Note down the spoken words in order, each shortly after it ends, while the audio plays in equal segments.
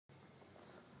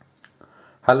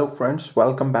Hello friends,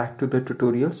 welcome back to the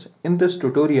tutorials. In this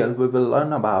tutorial, we will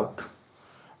learn about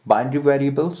binary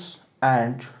variables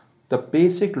and the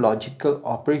basic logical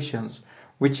operations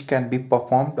which can be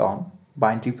performed on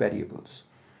binary variables.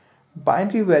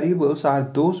 Binary variables are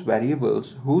those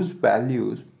variables whose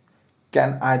values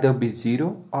can either be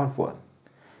 0 or 1.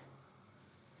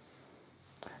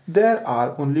 There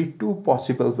are only two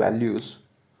possible values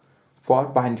for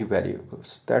binary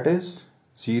variables, that is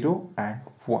 0 and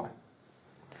 1.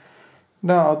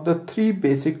 Now, the three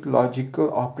basic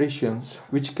logical operations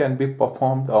which can be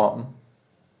performed on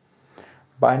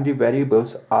binary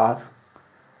variables are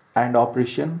AND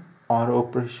operation, OR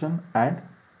operation, and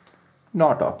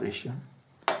NOT operation.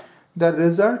 The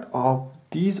result of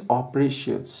these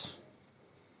operations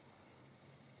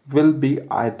will be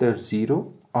either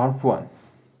 0 or 1.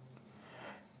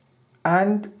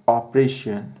 AND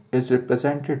operation is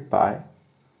represented by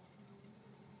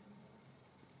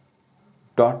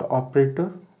dot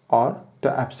operator or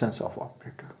the absence of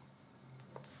operator.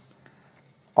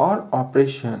 OR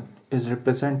operation is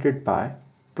represented by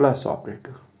plus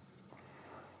operator.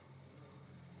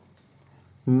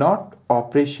 NOT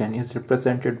operation is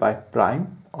represented by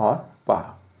prime or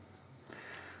bar.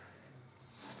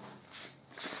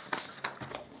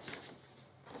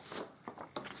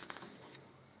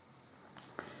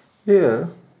 Here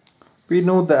we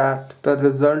know that the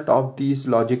result of these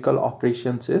logical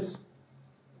operations is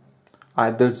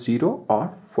either 0 or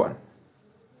 1.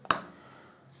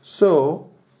 So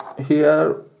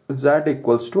here z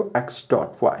equals to x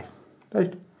dot y,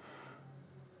 right?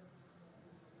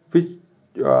 Which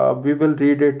we will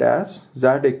read it as z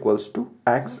equals to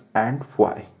x and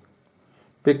y,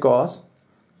 because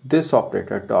this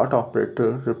operator, dot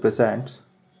operator, represents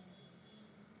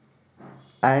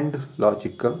AND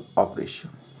logical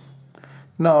operation.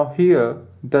 Now here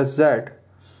the z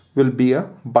will be a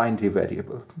binary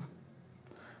variable.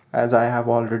 As I have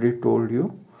already told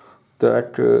you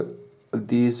that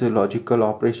these logical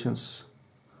operations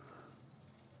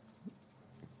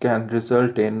can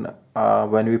result in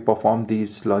when we perform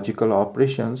these logical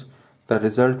operations, the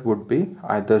result would be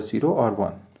either 0 or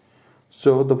 1.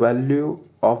 So the value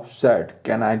of z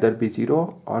can either be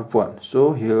 0 or 1.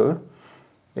 So here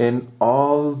in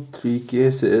all three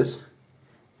cases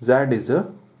z is a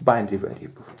binary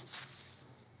variable.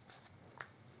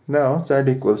 Now z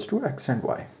equals to x and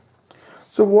y.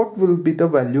 So what will be the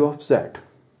value of z?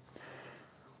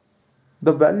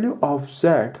 The value of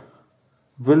z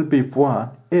will be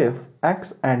 1 if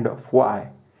x and y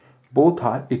both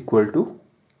are equal to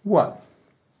 1.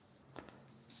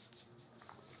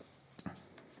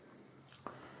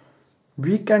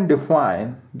 We can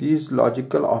define these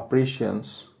logical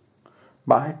operations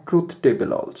by truth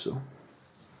table also.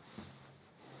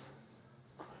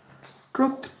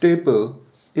 Truth table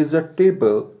is a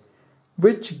table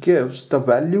which gives the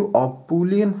value of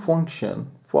Boolean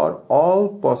function for all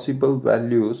possible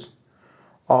values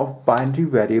of binary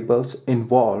variables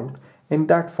involved in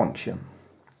that function.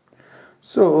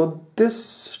 So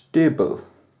this table,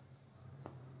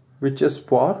 which is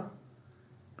for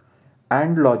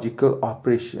AND logical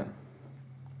operation,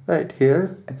 right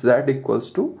here z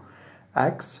equals to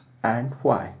x and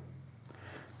y,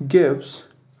 gives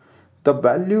the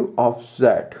value of z,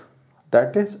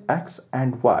 that is x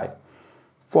and y,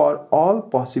 for all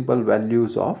possible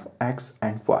values of x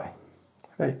and y,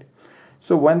 right?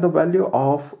 So when the value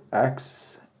of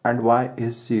x and y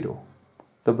is 0,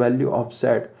 the value of z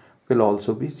will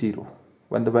also be 0.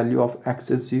 When the value of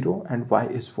x is 0 and y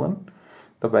is 1,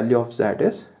 the value of z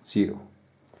is 0.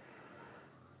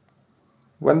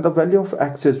 When the value of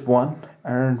x is 1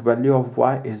 and value of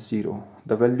y is 0,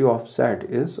 the value of z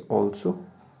is also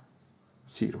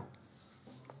 0,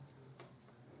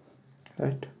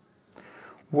 right?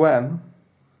 When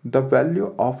the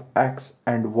value of x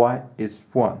and y is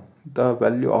 1, the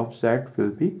value of z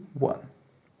will be 1.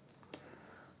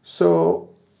 So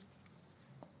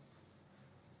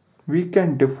we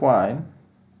can define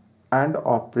AND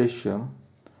operation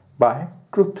by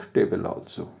truth table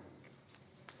also.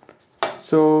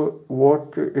 So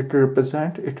what it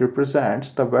represents? It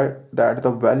represents that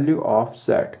the value of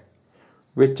z,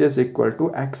 which is equal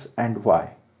to x and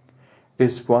y,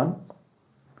 is 1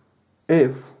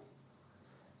 if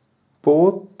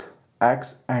both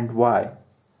x and y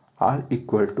are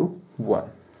equal to 1.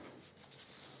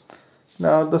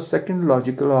 Now the second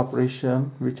logical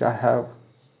operation which I have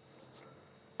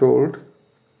told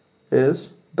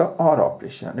is the OR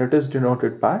operation. It is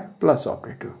denoted by plus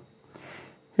operator.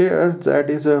 Here z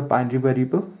is a binary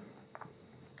variable.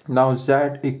 Now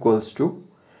z equals to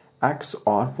x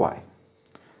or y.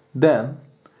 Then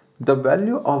the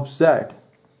value of z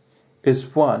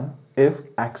is 1 if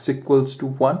x equals to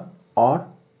 1, or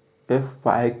if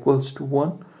y equals to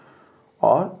 1,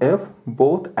 or if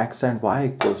both x and y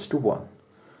equals to 1.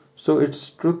 So its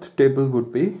truth table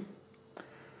would be,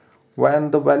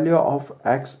 when the value of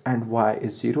x and y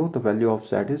is 0, the value of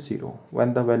z is 0.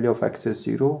 When the value of x is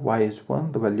 0, y is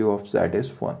 1, the value of z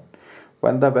is 1.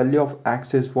 When the value of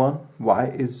x is 1, y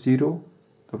is 0,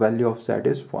 the value of z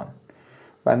is 1.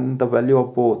 When the value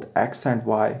of both x and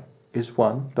y is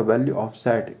 1, the value of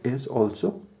z is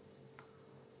also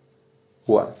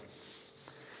 1.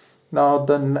 Now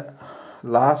the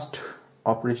last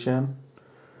operation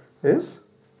is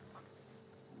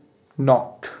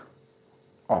not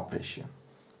operation.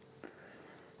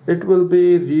 It will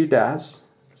be read as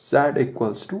z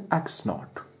equals to x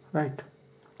naught, right?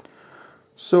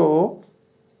 So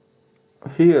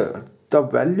here the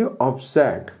value of z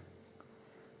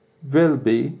will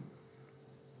be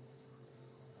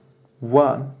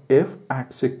 1 if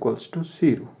x equals to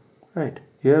 0, right?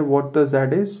 Here what the z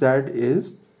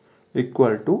is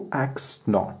equal to x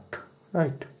naught,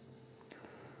 right?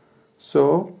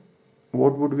 So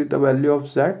what would be the value of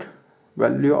z?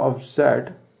 Value of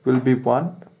z will be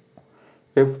 1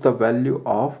 if the value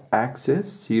of x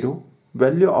is 0.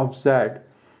 Value of z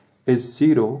is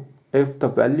 0 if the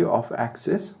value of x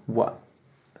is 1,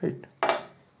 right?